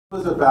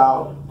Was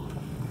about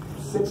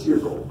 6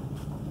 years old.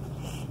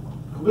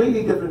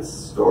 Completely different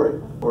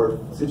story or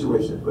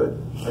situation, but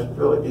I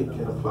feel like it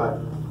can apply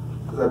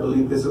because I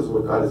believe this is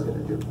what God is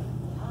going to do.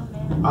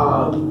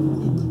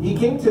 He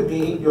came to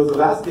me. It was the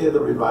last day of the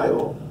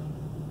revival,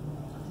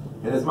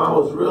 and his mom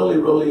was really,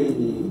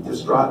 really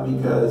distraught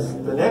because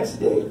the next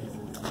day,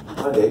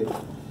 Monday,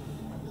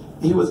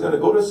 he was going to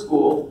go to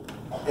school,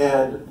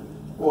 and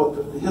well,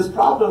 his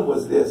problem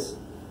was this.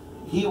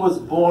 He was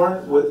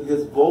born with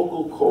his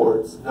vocal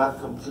cords not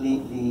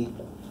completely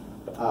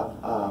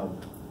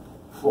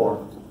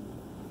formed.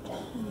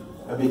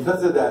 And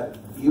because of that,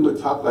 he would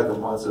talk like a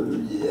monster.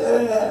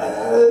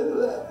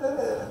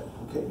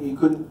 Okay, he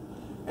couldn't,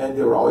 and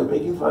they were always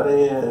making fun of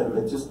him,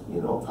 and just,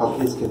 you know, how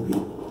kids can be.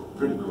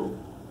 Pretty cool.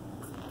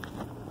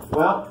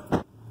 Well,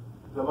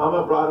 the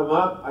mama brought him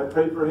up. I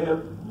prayed for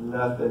him.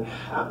 Nothing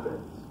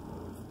happened.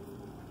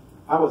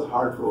 I was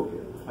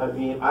heartbroken. I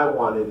mean, I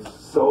wanted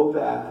so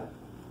bad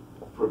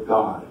for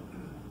God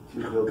to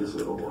heal this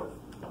little boy.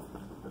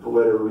 For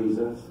whatever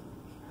reasons,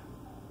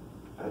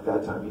 at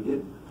that time he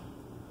didn't.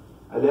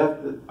 I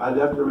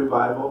left the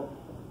revival.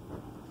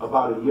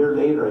 About a year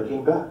later, I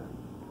came back.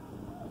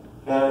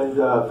 And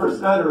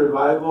first night of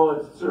revival,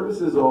 and service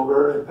is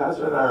over, and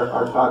Pastor and I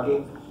are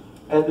talking,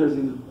 and there's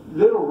these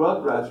little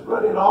rugrats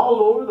running all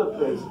over the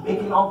place,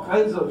 making all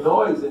kinds of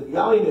noise and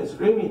yelling and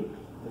screaming.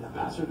 And the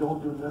pastor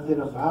don't do nothing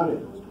about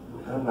it.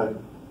 And I'm like,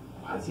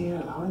 why is he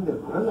allowing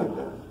them to run like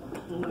that?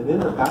 And then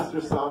the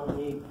pastor saw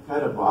me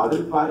kind of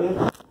bothered by it,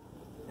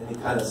 and he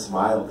kind of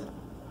smiled.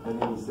 And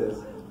then he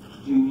says,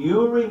 do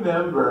you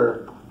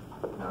remember,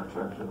 now I'm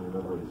trying to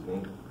remember his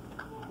name.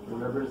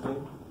 Remember his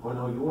name? Oh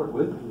no, you weren't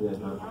with me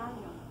then, huh?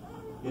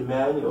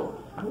 Emmanuel.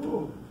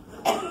 Oh.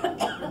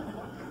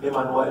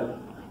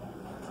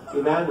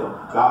 Emmanuel,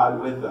 God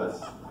with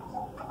us.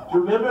 Do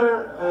you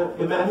remember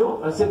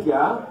Emmanuel? I said,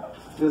 yeah.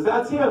 He says,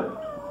 that's him.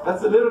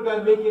 That's the little guy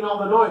making all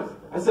the noise.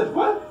 I said,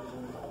 what?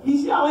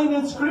 He's yelling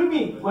and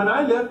screaming. When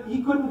I left,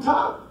 he couldn't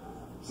talk.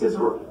 He says,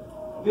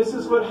 this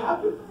is what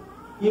happened.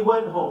 He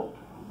went home.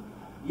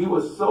 He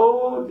was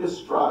so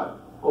distraught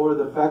over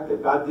the fact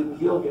that God didn't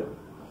heal him.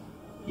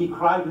 He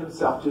cried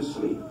himself to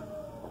sleep.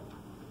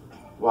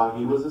 While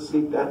he was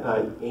asleep that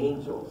night,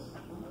 angels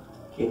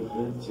came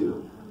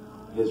into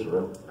his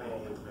room.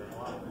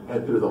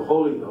 And through the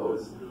Holy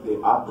Ghost, they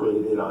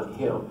operated on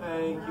him.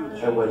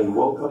 And when he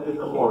woke up in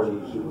the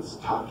morning, he was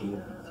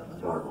talking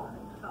normal.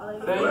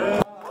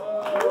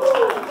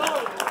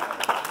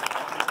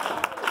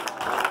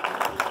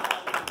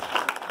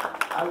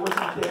 I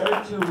wasn't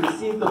there to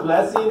receive the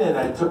blessing, and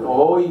it took a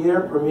whole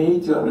year for me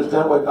to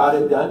understand what God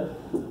had done.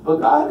 But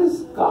God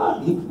is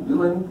God. He can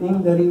do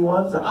anything that he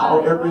wants, or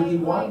however he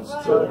wants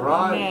to.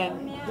 Right.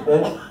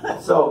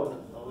 And so,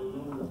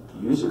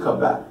 you should come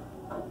back.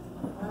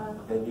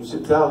 And you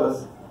should tell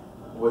us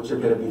what you're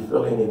going to be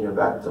feeling in your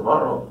back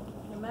tomorrow.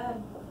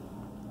 Amen.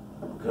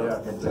 Come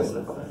and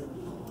testify.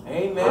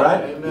 Amen. All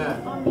right?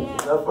 Amen.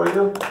 Enough for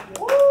you?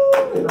 Woo!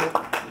 You know,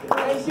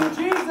 thank you,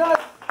 Jesus.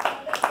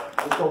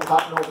 Just don't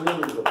pop no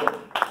wheelies, okay?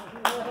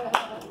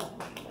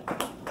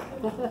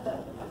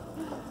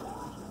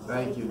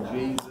 Thank you,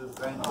 Jesus.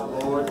 Thank you,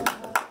 Lord.